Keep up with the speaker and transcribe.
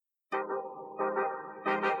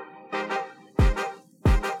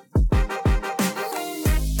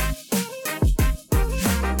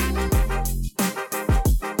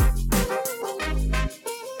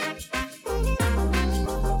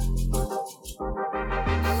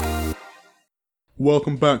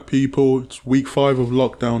Welcome back, people. It's week 5 of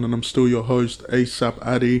lockdown, and I'm still your host, ASAP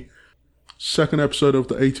Addy. Second episode of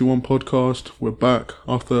the 81 podcast. We're back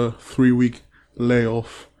after a 3-week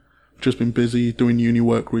layoff. Just been busy doing uni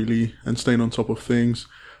work, really, and staying on top of things.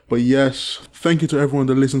 But yes, thank you to everyone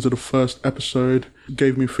that listened to the first episode,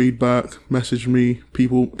 gave me feedback, messaged me,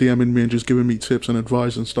 people DMing me and just giving me tips and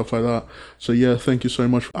advice and stuff like that. So yeah, thank you so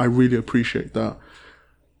much. I really appreciate that.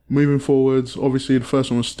 Moving forwards, obviously the first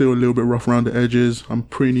one was still a little bit rough around the edges. I'm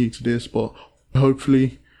pretty new to this, but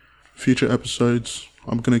hopefully future episodes,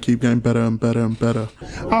 I'm going to keep getting better and better and better.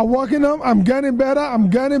 I'm working up, I'm getting better. I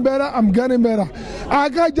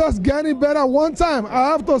got just getting better one time. I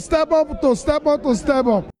have to step up.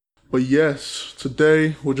 But yes,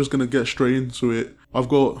 today we're just going to get straight into it. I've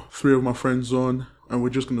got 3 of my friends on, and we're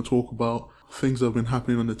just going to talk about things that have been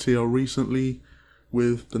happening on the TL recently,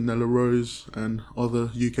 with the Nella Rose and other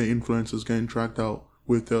UK influencers getting dragged out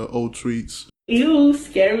with their old tweets. Ew,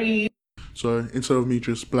 scary. So instead of me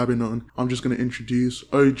just blabbing on, I'm just going to introduce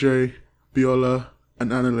OJ, Biola, and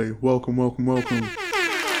Anale. Welcome.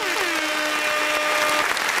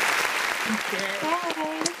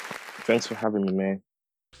 Thanks for having me, man.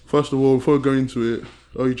 First of all, before we go into it,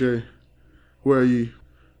 OJ, where are you?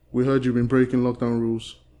 We heard you've been breaking lockdown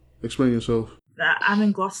rules. Explain yourself. I'm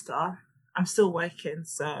in Gloucester. I'm still working,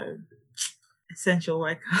 so essential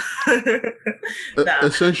worker.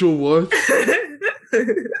 Essential what?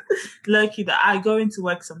 Lucky that I go into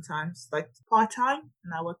work sometimes, like part-time,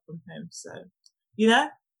 and I work from home. So,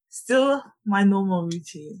 still my normal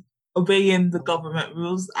routine, obeying the government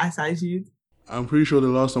rules as I should. I'm pretty sure the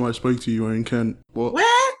last time I spoke to you were in Kent. What?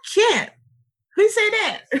 Where? Kent? Who said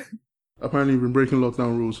that? Apparently you've been breaking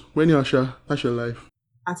lockdown rules. When you Asha, that's your life.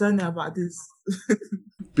 I don't know about this.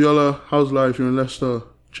 Biola, how's life? You're in Leicester,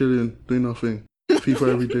 chilling, doing nothing.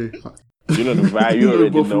 FIFA every day. You know the vibe, you already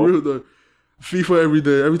but for know. real though, FIFA every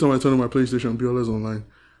day. Every time I turn on my PlayStation, Biola's online.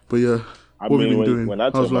 But yeah, what have you been doing? When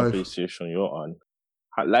I How's turn my life? PlayStation, you're on.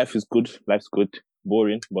 Life is good. Life's good.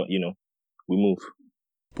 Boring, but we move.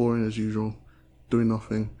 Boring as usual. Doing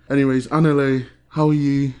nothing. Anyways, Anale, how are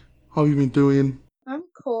you? How have you been doing? I'm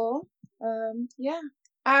cool. Yeah.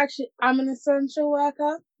 I'm an essential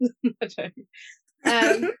worker.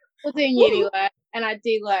 I'm doing uni work, and I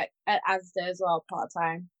do work at Asda as well,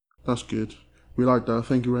 part-time. That's good. We like that.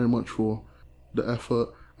 Thank you very much for the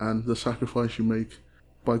effort and the sacrifice you make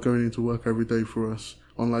by going into work every day for us.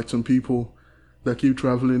 Unlike some people that keep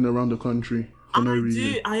traveling around the country for no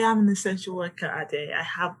reason. I am an essential worker, Ade. I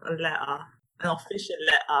have a letter, an official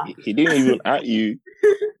letter. He didn't even at you.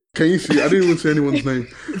 Can you see? I didn't even say anyone's name.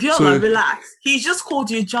 Relax. He just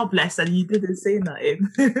called you jobless and you didn't say nothing.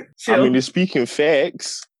 I mean, they're speaking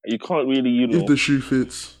facts. You can't really, If the shoe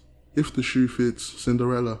fits,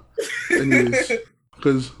 Cinderella. Anyways,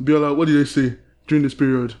 because Biola, what did they say during this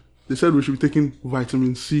period? They said we should be taking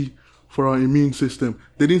vitamin C for our immune system.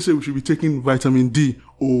 They didn't say we should be taking vitamin D.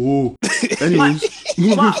 Oh. Anyways.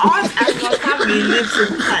 My aunt and my family lives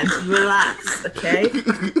in Kent. Relax, okay?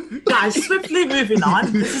 Guys, swiftly moving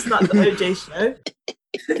on. This is not the OJ show.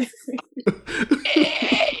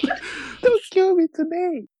 Don't kill me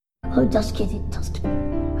today. Oh, just kidding. Just kidding.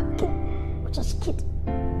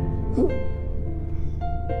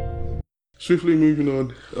 Swiftly moving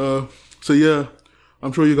on. So yeah,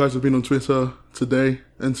 I'm sure you guys have been on Twitter today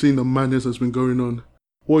and seen the madness that's been going on.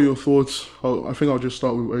 What are your thoughts? I think I'll just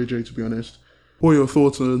start with OJ, to be honest. What are your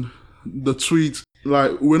thoughts on the tweets?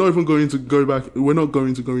 Like, we're not going to go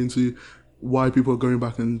into why people are going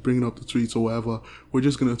back and bringing up the tweets or whatever. We're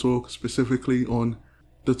just going to talk specifically on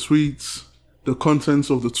the tweets, the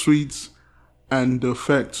contents of the tweets, and the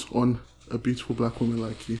effect on a beautiful black woman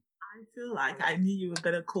like you. I feel like I knew you were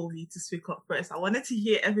going to call me to speak up first. I wanted to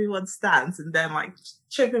hear everyone's stance and then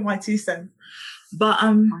chip in my 2 cents. But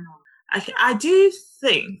I do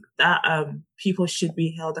think that people should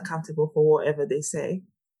be held accountable for whatever they say,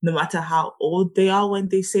 no matter how old they are when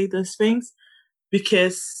they say those things,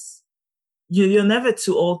 because you're never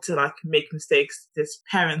too old to make mistakes. These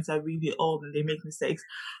parents are really old and they make mistakes.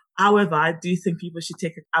 However, I do think people should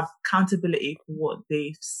take accountability for what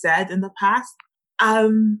they've said in the past.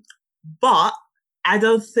 But I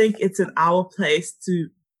don't think it's in our place to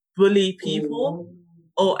bully people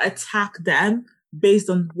or attack them based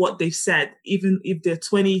on what they've said, even if they're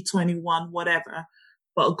 20, 21, whatever.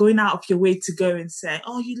 But going out of your way to go and say,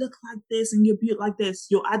 oh, you look like this and you're built like this,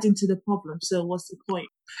 you're adding to the problem. So what's the point,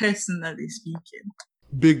 personally speaking?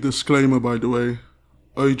 Big disclaimer, by the way.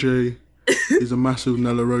 OJ is a massive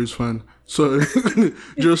Nella Rose fan. So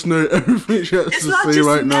just know everything she has to say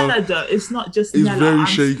right now. It's not just it's Nella. very I'm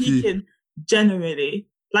shaky. speaking generally.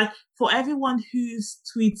 Like, for everyone whose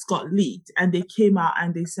tweets got leaked and they came out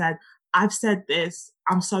and they said, I've said this,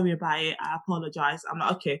 I'm sorry about it, I apologize. I'm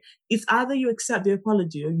like, okay, it's either you accept the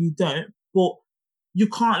apology or you don't, but you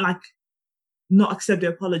can't, like, not accept the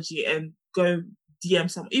apology and go DM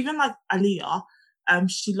someone. Even like Aaliyah,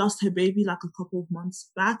 she lost her baby like a couple of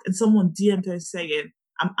months back, and someone DM'd her saying,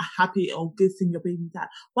 I'm happy or good thing your baby died.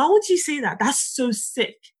 Why would you say that? That's so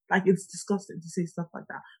sick. Like, it's disgusting to say stuff like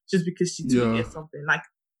that just because she tweeted something. Like,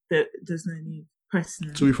 there's no need.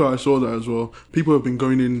 Personally. To be fair, I saw that as well. People have been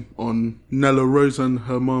going in on Nella Rose and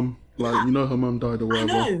her mum. Like, you know, her mum died or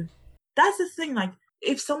whatever. I know. That's the thing. Like,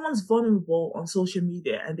 if someone's vulnerable on social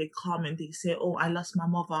media and they come and they say, oh, I lost my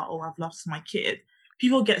mother or I've lost my kid,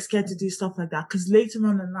 people get scared to do stuff like that because later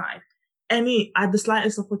on in life, at the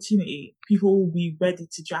slightest opportunity, people will be ready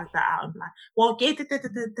to drag that out and be like, well,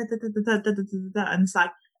 and it's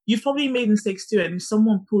like, you've probably made mistakes too, and if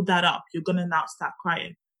someone pulled that up, you're gonna now start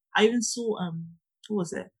crying. I even saw, what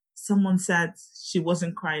was it? Someone said she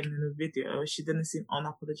wasn't crying in the video, she didn't seem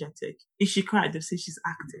unapologetic. If she cried, they'll say she's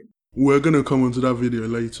acting. We're gonna come onto that video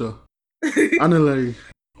later. Anale,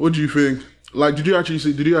 what do you think? Like, did you actually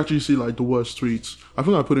see like the worst tweets? I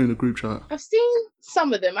think I put it in the group chat. I've seen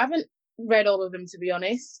some of them. I haven't read all of them, to be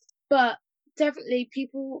honest. But definitely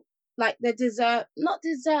people, like, they not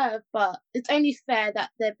deserve, but it's only fair that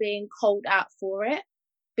they're being called out for it.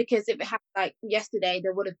 Because if it happened like yesterday, they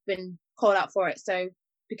would have been called out for it. So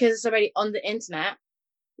because it's already on the internet,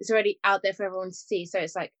 it's already out there for everyone to see. So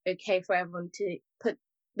it's like okay for everyone to put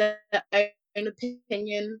their own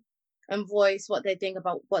opinion and voice what they think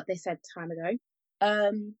about what they said time ago.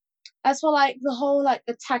 As for like the whole like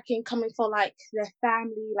attacking coming for like their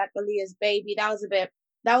family, like Aaliyah's baby, that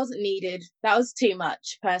wasn't needed. That was too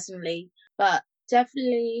much personally. But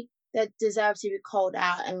definitely they deserve to be called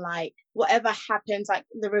out, and like whatever happens, like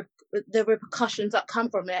the repercussions that come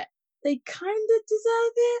from it, they kind of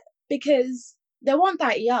deserve it because they weren't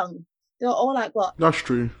that young. They were all like what? That's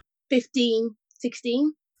true. 15,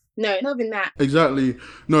 16? No, not even that. Exactly.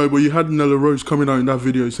 No, but you had Nella Rose coming out in that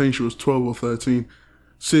video saying she was 12 or 13.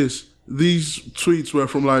 Sis, these tweets were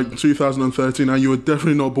from like 2013 and you were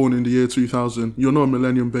definitely not born in the year 2000. You're not a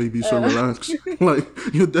millennium baby, so relax. Like,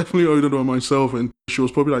 you're definitely older than myself, and she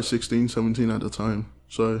was probably like 16, 17 at the time.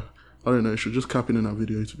 So, I don't know, she was just capping in that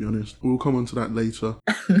video, to be honest. We'll come on to that later.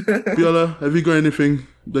 Biola, have you got anything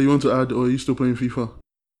that you want to add, or are you still playing FIFA?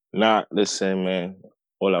 Nah, listen, man.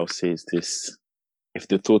 All I'll say is this. If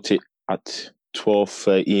they thought it at 12,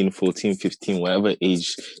 13, 14, 15, whatever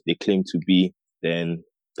age they claim to be, then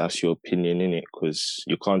that's your opinion, innit? Because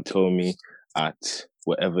you can't tell me at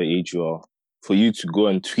whatever age you are. For you to go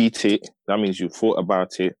and tweet it, that means you thought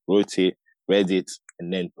about it, wrote it, read it,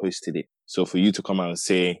 and then posted it. So for you to come out and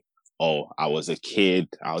say, oh, I was a kid,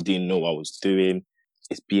 I didn't know what I was doing,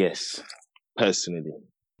 it's BS, personally.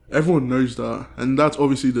 Everyone knows that, and that's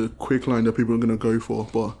obviously the quick line that people are going to go for,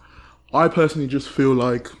 but I personally just feel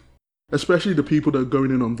like, especially the people that are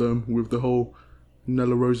going in on them with the whole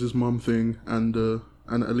Nella Rose's mum thing and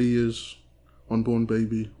Aaliyah's unborn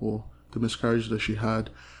baby or the miscarriage that she had,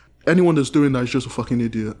 anyone that's doing that is just a fucking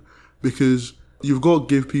idiot, because you've got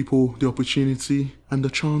to give people the opportunity and the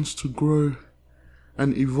chance to grow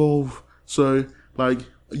and evolve. So, like,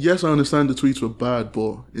 yes, I understand the tweets were bad,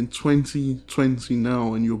 but in 2020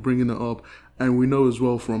 now, and you're bringing it up, and we know as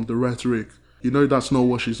well from the rhetoric, you know that's not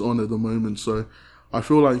what she's on at the moment. So I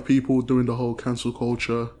feel like people doing the whole cancel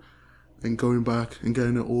culture and going back and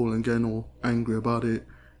getting all angry about it,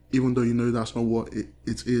 even though you know that's not what it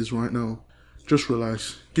is right now, just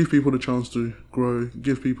relax. Give people the chance to grow,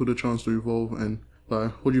 give people the chance to evolve. And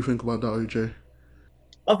like, what do you think about that, OJ?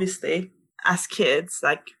 Obviously, as kids,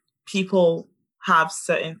 like, people have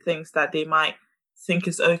certain things that they might think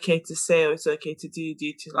is okay to say or it's okay to do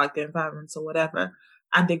due to like the environment or whatever,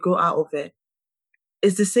 and they grow out of it.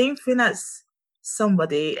 It's the same thing as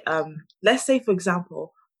somebody, let's say, for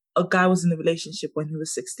example, a guy was in a relationship when he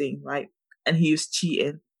was 16, right? And he was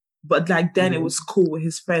cheating. But like then it was cool with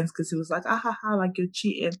his friends because he was like, like you're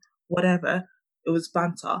cheating, whatever. It was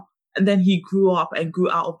banter. And then he grew up and grew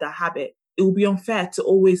out of that habit. It would be unfair to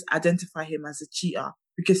always identify him as a cheater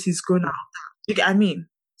because he's grown out of that. You get what I mean?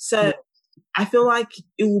 So I feel like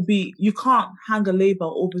it will be, you can't hang a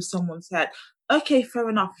label over someone's head. Okay, fair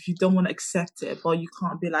enough if you don't want to accept it, but you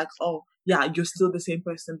can't be like, oh, yeah, you're still the same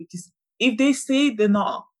person. Because if they say they're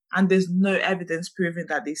not, and there's no evidence proving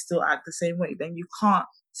that they still act the same way, then you can't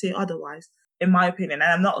say otherwise, in my opinion.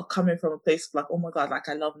 And I'm not coming from a place of like, oh my God, like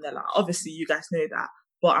I love Nella. Obviously, you guys know that.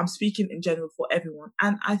 But I'm speaking in general for everyone.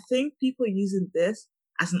 And I think people are using this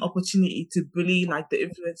as an opportunity to bully like the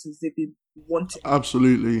influencers they've been wanting.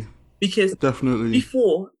 Absolutely. Because Definitely.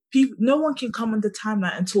 before, no one can come on the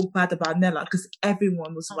timeline and talk bad about Nella because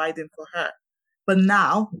everyone was riding for her. But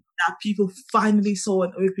now that people finally saw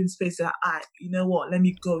an open space, that you know what? Let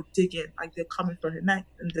me go dig in. Like they're coming for her neck,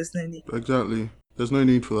 and there's no need. Exactly. There's no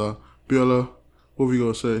need for that. Biola, what have you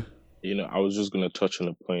got to say? You know, I was just going to touch on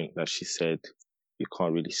the point that she said you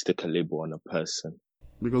can't really stick a label on a person.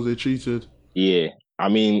 Because they cheated. Yeah. I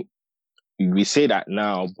mean, we say that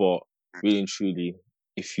now, but really and truly,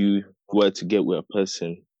 if you were to get with a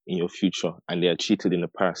person in your future and they are cheated in the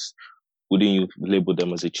past, wouldn't you label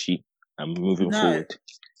them as a cheat and moving forward?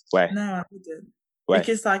 Why? No, I wouldn't. Why?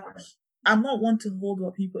 Because like I'm not one to hold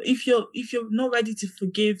up people. If you're not ready to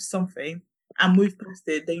forgive something and move past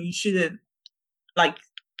it, then you shouldn't. Like,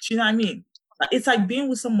 do you know what I mean? Like, it's like being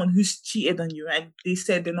with someone who's cheated on you and they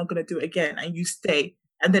said they're not gonna do it again, and you stay,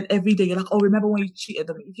 and then every day you're like, oh, remember when you cheated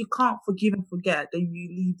on me? If you can't forgive and forget, then you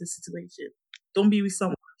leave the situation. Don't be with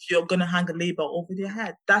someone you're gonna hang a label over their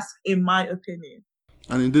head. That's in my opinion.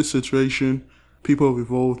 And in this situation, people have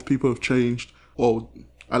evolved, people have changed, or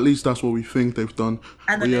at least that's what we think they've done.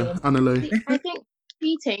 But yeah, Annalay. I think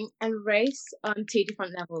cheating and race are on two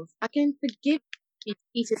different levels. I can forgive you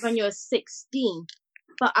cheated when you're 16,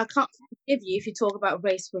 but I can't forgive you if you talk about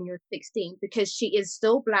race when you're 16 because she is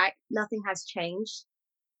still black. Nothing has changed.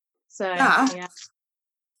 So yeah.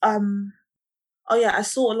 Oh yeah, I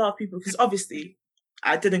saw a lot of people because obviously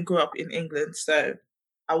I didn't grow up in England, so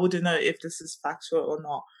I wouldn't know if this is factual or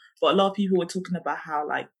not. But a lot of people were talking about how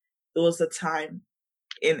like there was a time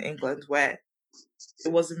in England where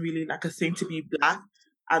it wasn't really like a thing to be black,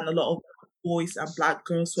 and a lot of boys and black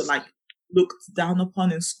girls were like looked down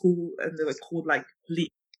upon in school, and they were called like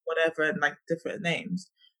bleak, whatever, and like different names.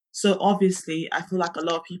 So obviously, I feel like a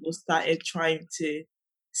lot of people started trying to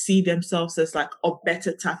see themselves as like a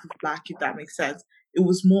better type of black, if that makes sense. It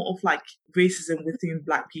was more of like racism within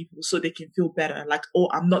black people so they can feel better. Like, oh,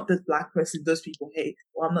 I'm not the black person those people hate,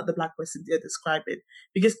 or I'm not the black person they're describing.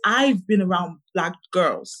 Because I've been around black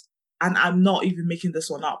girls, and I'm not even making this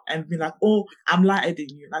one up, and be like, oh, I'm lighter than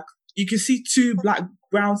you. Like, you can see two black,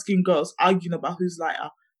 brown skinned girls arguing about who's lighter.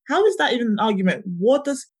 How is that even an argument? What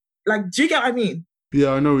does, like, do you get what I mean?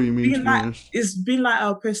 Yeah, I know what you mean, to be honest. It's been like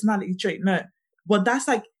our personality trait, no. But that's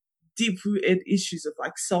like deep-rooted issues of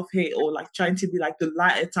like self-hate or like trying to be like the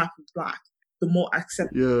lighter type of black, the more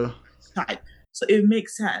acceptable type. So it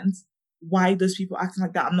makes sense why those people acting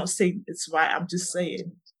like that. I'm not saying it's right. I'm just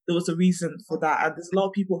saying there was a reason for that. And there's a lot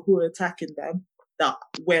of people who are attacking them that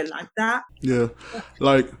were like that. Yeah.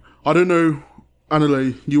 Like, I don't know,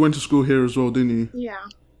 Annalay, you went to school here as well, didn't you? Yeah.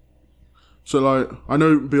 So like, I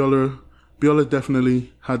know Biola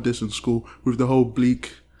definitely had this in school with the whole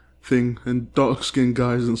bleak thing and dark-skinned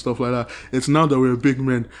guys and stuff like that. It's now that we're big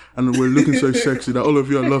men and we're looking so sexy that all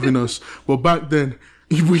of you are loving us. But back then,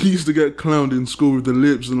 we used to get clowned in school with the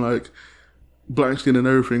lips and like black skin and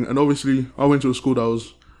everything. And obviously, I went to a school that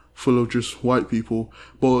was full of just white people.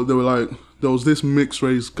 But there was this mixed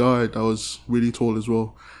race guy that was really tall as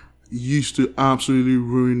well. He used to absolutely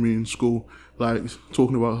ruin me in school. Like,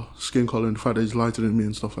 talking about skin color and the fact that he's lighter than me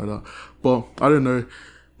and stuff like that. But, I don't know.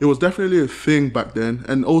 It was definitely a thing back then.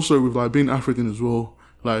 And also with, like, being African as well.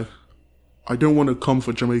 Like, I don't want to come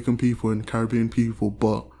for Jamaican people and Caribbean people,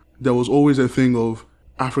 but there was always a thing of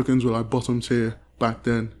Africans were, like, bottom tier back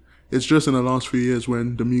then. It's just in the last few years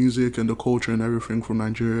when the music and the culture and everything from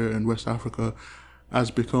Nigeria and West Africa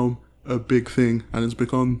has become a big thing. And it's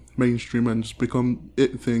become mainstream and it's become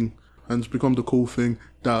it thing. And it's become the cool thing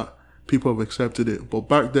that people have accepted it. But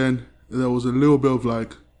back then, there was a little bit of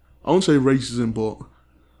like, I won't say racism, but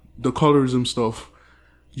the colorism stuff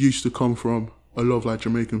used to come from a lot of like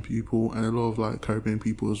Jamaican people and a lot of like Caribbean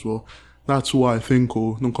people as well. That's why I think,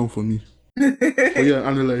 or don't come for me. But yeah,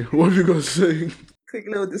 Annalay, what have you got to say? Quick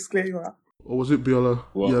little disclaimer. Or was it Biola?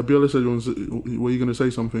 What? Yeah, Biola said were you going to say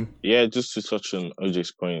something? Yeah, just to touch on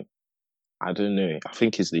OJ's point, I don't know. I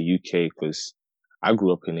think it's the UK because I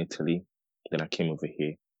grew up in Italy, then I came over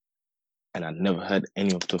here, and I never heard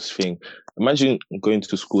any of those things. Imagine going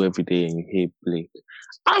to school every day and you hear Blake.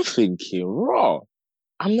 I'm thinking, raw.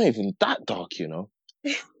 I'm not even that dark, you know.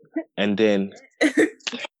 And then,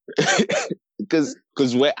 because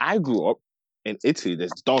where I grew up in Italy,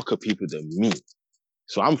 there's darker people than me.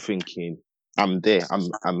 So I'm thinking, I'm there.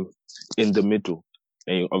 I'm in the middle.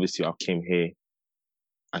 And obviously, I came here,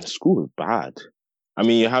 and school is bad. I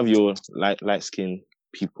mean, you have your light skinned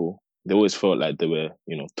people. They always felt like they were,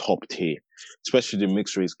 you know, top tier, especially the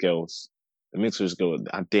mixed race girls. The mixed race girls,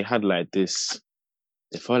 they had like this.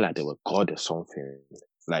 They felt like they were God or something.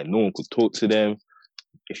 Like no one could talk to them.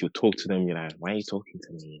 If you talk to them, you're like, "Why are you talking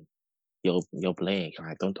to me? You're Blake.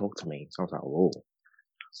 Like, don't talk to me." So I was like, "Whoa."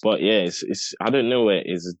 But yeah, it's I don't know where it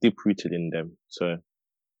is. It's deep rooted in them. So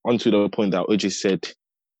on to the point that OJ said,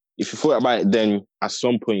 if you thought about it then, at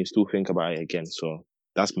some point you still think about it again. So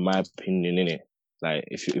that's my opinion in it. Like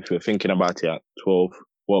if you're thinking about it at 12,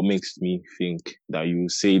 what makes me think that you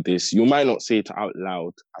say this? You might not say it out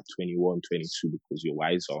loud at 21, 22 because you're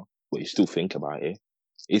wiser, but you still think about it.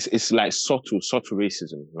 It's like subtle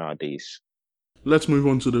racism nowadays. Let's move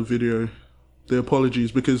on to the video, the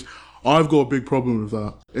apologies, because I've got a big problem with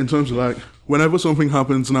that. In terms of like, whenever something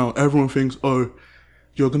happens now, everyone thinks, oh,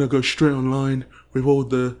 you're going to go straight online with all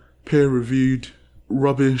the peer-reviewed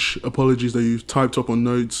rubbish apologies that you've typed up on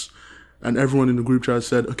notes, and everyone in the group chat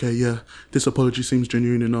said, okay, yeah, this apology seems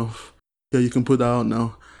genuine enough. Yeah, you can put that out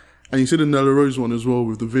now. And you see the Nella Rose one as well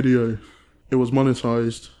with the video. It was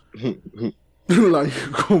monetized. Like,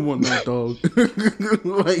 come on now, dog.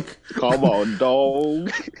 Like, come on,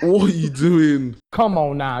 dog. What are you doing? Come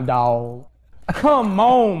on now, dog. Come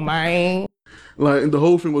on, man. Like, the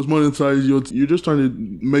whole thing was monetized. You're just trying to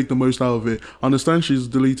make the most out of it. I understand she's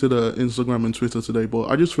deleted her Instagram and Twitter today, but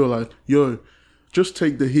I just feel like, yo, just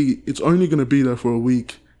take the heat. It's only going to be there for a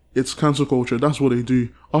week. It's cancel culture. That's what they do.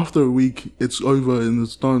 After a week, it's over and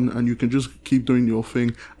it's done, and you can just keep doing your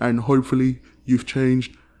thing. And hopefully, you've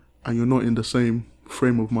changed, and you're not in the same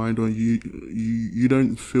frame of mind, or you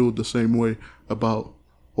don't feel the same way about,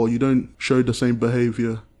 or you don't show the same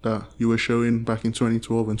behavior that you were showing back in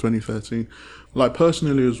 2012 and 2013. Like,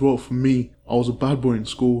 personally as well, for me, I was a bad boy in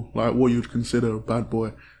school, like what you'd consider a bad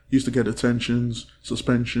boy. Used to get detentions,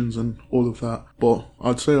 suspensions, and all of that. But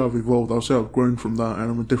I'd say I've evolved. I'd say I've grown from that,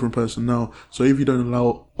 and I'm a different person now. So if you don't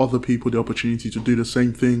allow other people the opportunity to do the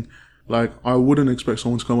same thing, like, I wouldn't expect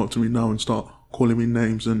someone to come up to me now and start calling me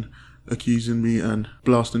names and accusing me and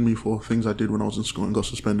blasting me for things I did when I was in school and got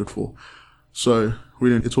suspended for. So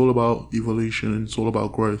really, it's all about evolution and it's all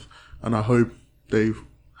about growth. And I hope they've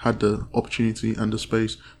had the opportunity and the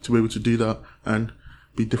space to be able to do that and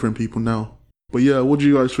be different people now. But yeah, what do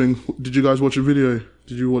you guys think? Did you guys watch the video?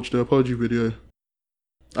 Did you watch the apology video?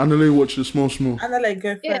 Annalay watched the small. Annalay,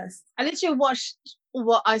 go first. I literally watched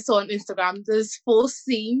what I saw on Instagram. There's 4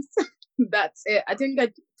 scenes. That's it. I didn't go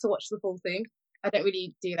to watch the full thing. I don't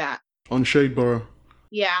really do that. On Shadeborough.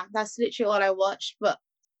 Yeah, that's literally all I watched. But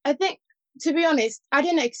I think, to be honest, I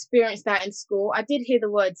didn't experience that in school. I did hear the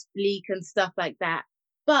words bleak and stuff like that.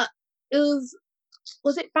 But it was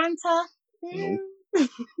it banter? No.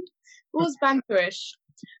 It was banterish.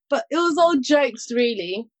 But it was all jokes,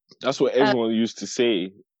 really. That's what everyone used to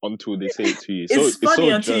say until they say it to you. It's funny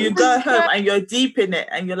until you go home and you're deep in it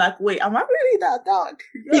and you're like, wait, am I really that dark?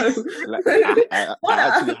 I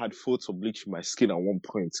actually had thoughts of bleaching my skin at one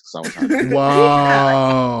point because I was like,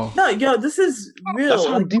 wow. No, yo, this is real. That's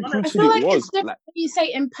how deep I rooted feel like it was. it's different when you say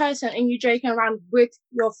it in person and you're joking around with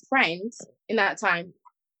your friends in that time.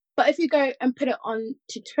 But if you go and put it on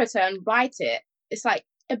to Twitter and write it, it's like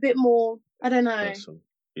a bit more, I don't know. Awesome.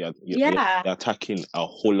 You're attacking a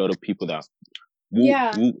whole lot of people that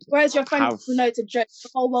Whereas your friends who know it's a joke, the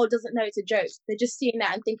whole world doesn't know it's a joke. They're just seeing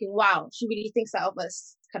that and thinking, wow, she really thinks that of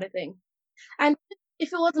us, kind of thing. And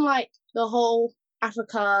if it wasn't like the whole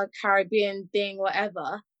Africa, Caribbean thing,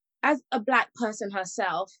 whatever, as a black person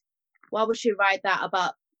herself, why would she write that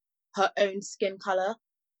about her own skin color?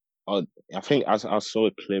 I think I saw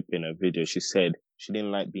a clip in a video. She said she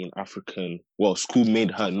didn't like being African. Well, school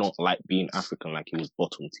made her not like being African, like it was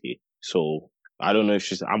bottom tier. So I don't know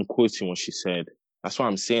if I'm quoting what she said. That's what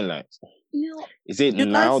I'm saying. Like, is it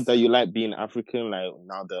now that you like being African? Like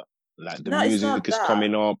now that the music is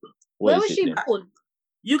coming up. Where was she born?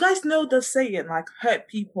 You guys know the saying, like, hurt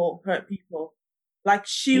people. Like,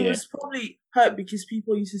 she was probably hurt because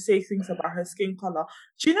people used to say things about her skin color.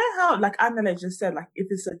 Do you know how, like Annalay just said, like, if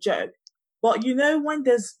it's a joke, but you know when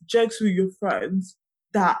there's jokes with your friends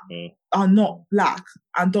that are not black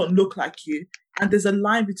and don't look like you, and there's a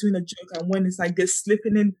line between a joke and when it's like they're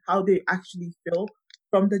slipping in how they actually feel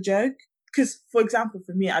from the joke. Because, for example,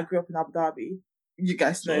 for me, I grew up in Abu Dhabi. You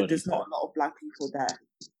guys know there's not a lot of black people there.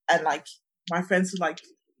 And, like, my friends would, like,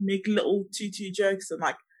 make little tutu jokes and,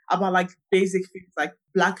 like, about, like, basic things, like,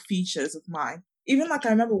 black features of mine. Even, like, I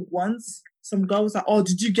remember once some girl was like, oh,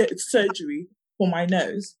 did you get surgery for my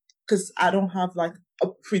nose? Because I don't have, like, a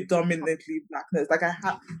predominantly black nose. Like, I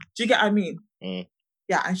have... Do you get what I mean?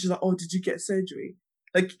 Yeah, and she's like, oh, did you get surgery?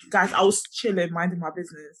 Like, guys, I was chilling, minding my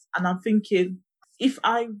business. And I'm thinking, if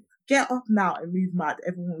I get up now and move mad,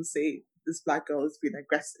 everyone will say this black girl is being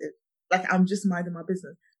aggressive. Like, I'm just minding my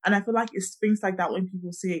business. And I feel like it's things like that when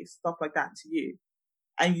people say stuff like that to you.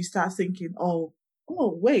 And you start thinking, oh,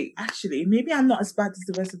 wait, actually, maybe I'm not as bad as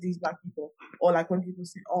the rest of these black people. Or like when people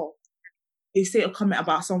say, oh, they say a comment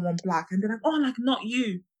about someone black, and they're like, oh, like, not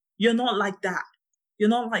you. You're not like that. You're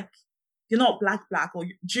not black, or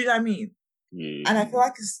do you know what I mean? Yeah. And I feel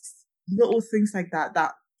like it's little things like that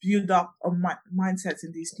that build up a mindsets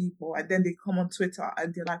in these people, and then they come on Twitter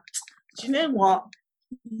and they're like, do you know what?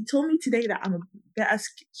 You told me today that I'm a better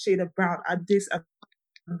shade of brown at this and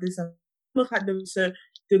this, and look at them, so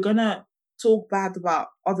they're gonna talk bad about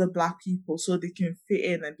other black people so they can fit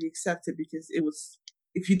in and be accepted, because it was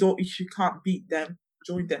if you can't beat them,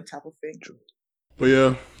 join them type of thing. But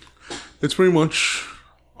yeah, it's pretty much,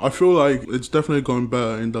 I feel like it's definitely gone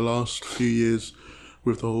better in the last few years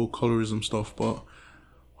with the whole colorism stuff, but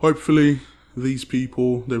hopefully these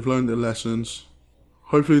people, they've learned their lessons.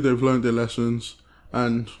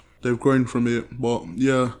 And they've grown from it. But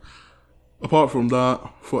yeah, apart from that,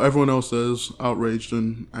 for everyone else that's outraged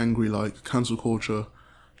and angry, like cancel culture,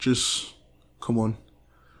 just come on.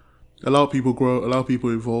 Allow people grow, allow people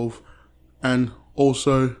evolve. And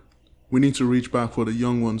also, we need to reach back for the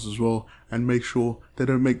young ones as well and make sure they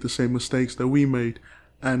don't make the same mistakes that we made.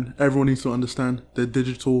 And everyone needs to understand their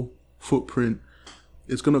digital footprint.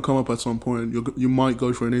 It's going to come up at some point. You might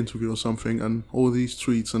go for an interview or something, and all these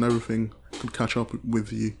tweets and everything could catch up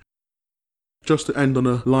with you. Just to end on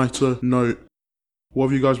a lighter note, what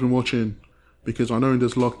have you guys been watching? Because I know in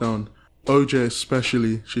this lockdown, OJ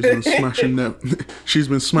especially, she's been smashing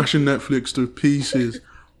Netflix to pieces.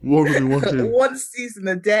 What have you been watching? One season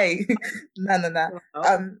a day. No.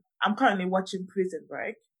 I'm currently watching Prison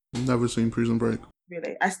Break. Never seen Prison Break.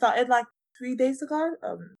 Really, I started like 3 days ago.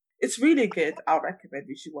 It's really good. I'll recommend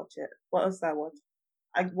you should watch it. What else did I watch?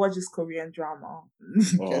 I watch this Korean drama.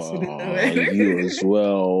 You as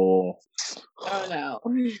well. Oh no.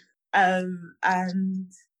 And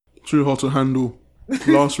Too Hot to Handle.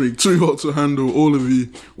 Last week, Too Hot to Handle. All of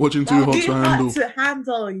you watching Too Hot to Handle. Too Hot to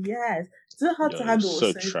Handle, yes. Too Hot to Handle.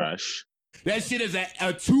 So trash. That shit is a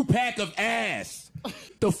 2-pack of ass.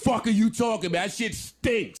 The fuck are you talking about? That shit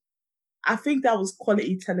stinks. I think that was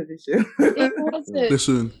quality television. It wasn't.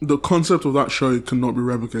 Listen, the concept of that show cannot be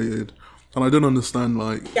replicated. And I don't understand,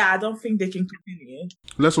 like... Yeah, I don't think they can continue.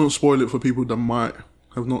 Let's not spoil it for people that might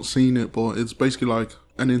have not seen it, but it's basically like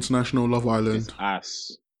an international Love Island. It's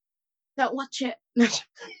ass. Don't watch it.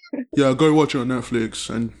 Yeah, go watch it on Netflix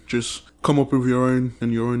and just come up with your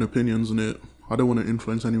own opinions on it. I don't want to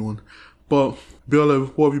influence anyone. But,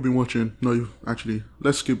 Biola, what have you been watching? No, actually,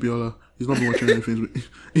 let's skip Biola. He's not been watching anything.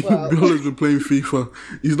 Biola's been playing FIFA.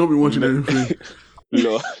 He's not been watching anything.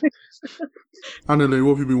 No. Annalay,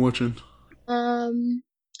 what have you been watching?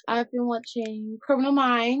 I've been watching Criminal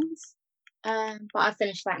Minds, but I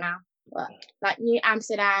finished that now. But like New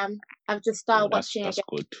Amsterdam, I've just started watching that's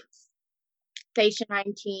good. Station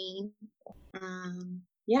 19.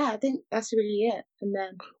 Yeah, I think that's really it. And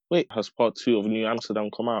then Wait, has part 2 of New Amsterdam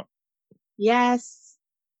come out? yes.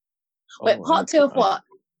 Wait, part 2 of what?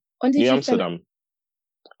 When did New you Amsterdam. finish?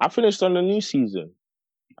 I finished on the new season.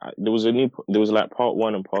 There was like part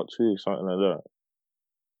 1 and part 2, something like that.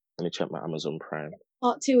 Let me check my Amazon Prime.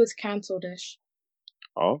 Part 2 was cancelled-ish.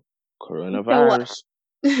 Oh, coronavirus.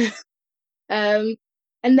 And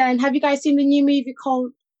then have you guys seen the new movie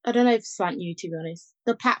called, I don't know if it's like new to be honest,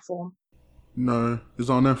 The Platform? No, it's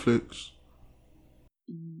on Netflix.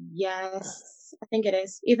 Yes, I think it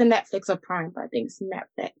is. Either Netflix or Prime, but I think it's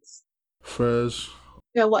Netflix. Fairs.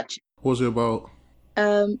 Go watch it. What's it about?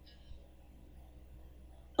 Oh,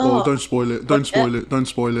 don't spoil it. Don't spoil it. Don't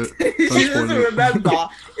spoil it. She Don't spoil doesn't it. remember.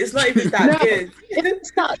 It's not even that No. good. if it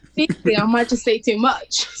starts speaking, I might just say too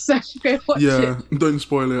much. So go watch Yeah, it. don't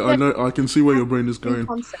spoil it. I know. I can see where your brain is going.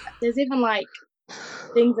 Concept. There's even like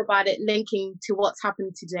things about it linking to what's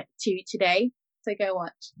happened today. So go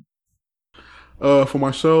watch. For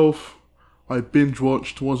myself, I binge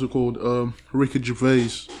watched, what's it called? Ricky Gervais,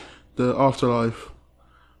 The Afterlife.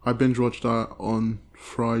 I binge watched that on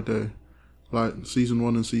Friday, like season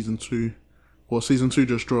 1 and season 2. Well, season 2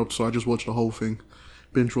 just dropped, so I just watched the whole thing.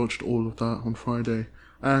 Binge watched all of that on Friday.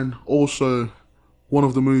 And also, one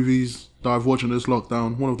of the movies that I've watched in this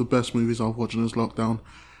lockdown, one of the best movies I've watched in this lockdown,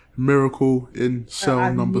 Miracle in Cell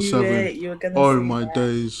I Number knew 7. it. You were gonna Oh say my that.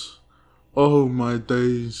 days. Oh my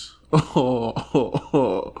days.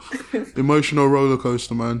 Emotional roller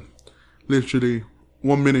coaster, man. Literally,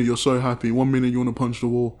 1 minute you're so happy, 1 minute you want to punch the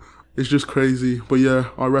wall. It's just crazy. But yeah,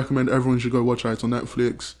 I recommend everyone should go watch it. It's on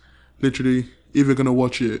Netflix. Literally, if you're gonna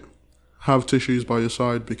watch it, have tissues by your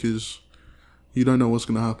side because you don't know what's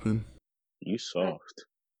gonna happen. You soft.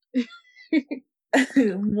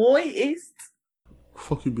 Moist.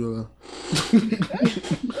 Fuck you, Biola.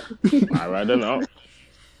 I don't know.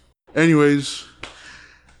 Anyways,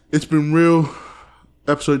 it's been real.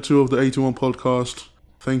 Episode 2 of the 81 podcast.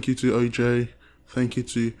 Thank you to OJ. Thank you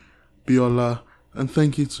to Biola. And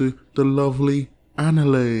thank you to the lovely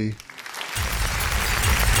Annalay.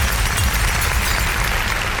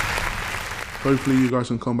 Hopefully you guys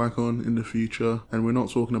can come back on in the future, and we're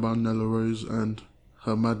not talking about Nella Rose and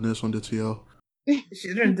her madness on the TL. She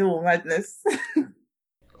didn't do all madness.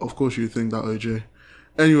 Of course you think that, OJ.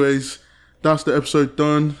 Anyways, that's the episode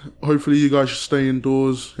done. Hopefully you guys should stay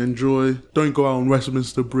indoors, enjoy. Don't go out on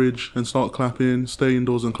Westminster Bridge and start clapping. Stay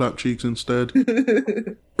indoors and clap cheeks instead. Clap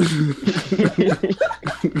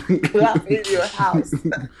in your house.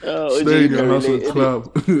 Stay in your house and clap.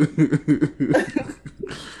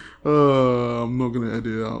 I'm not going to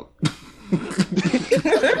edit it out.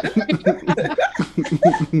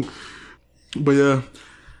 But yeah,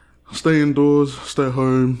 stay indoors, stay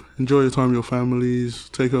home, enjoy your time with your families,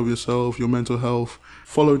 take care of yourself, your mental health.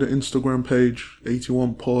 Follow the Instagram page,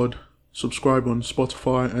 81pod. Subscribe on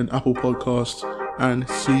Spotify and Apple Podcasts. And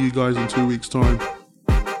see you guys in 2 weeks' time.